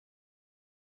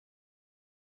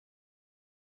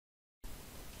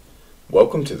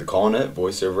Welcome to the CallNet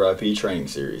Voice over IP Training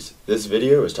Series. This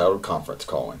video is titled Conference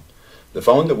Calling. The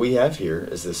phone that we have here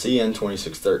is the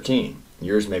CN2613.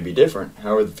 Yours may be different,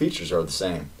 however the features are the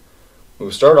same. We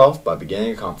will start off by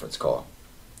beginning a conference call.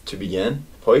 To begin,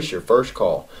 place your first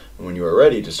call, and when you are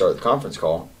ready to start the conference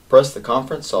call, press the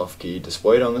conference soft key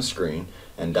displayed on the screen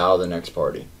and dial the next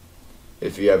party.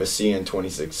 If you have a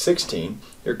CN2616,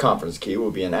 your conference key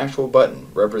will be an actual button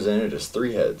represented as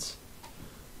 3 heads.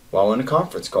 While in a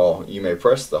conference call, you may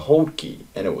press the hold key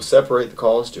and it will separate the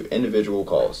calls to individual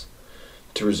calls.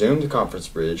 To resume the conference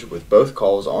bridge with both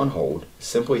calls on hold,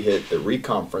 simply hit the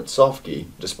reconference soft key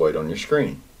displayed on your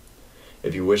screen.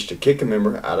 If you wish to kick a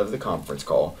member out of the conference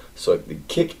call, select the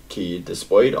kick key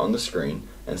displayed on the screen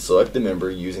and select the member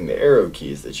using the arrow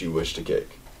keys that you wish to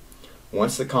kick.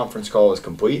 Once the conference call is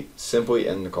complete, simply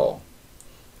end the call.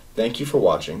 Thank you for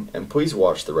watching, and please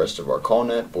watch the rest of our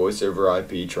CallNet Voice over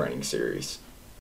IP training series.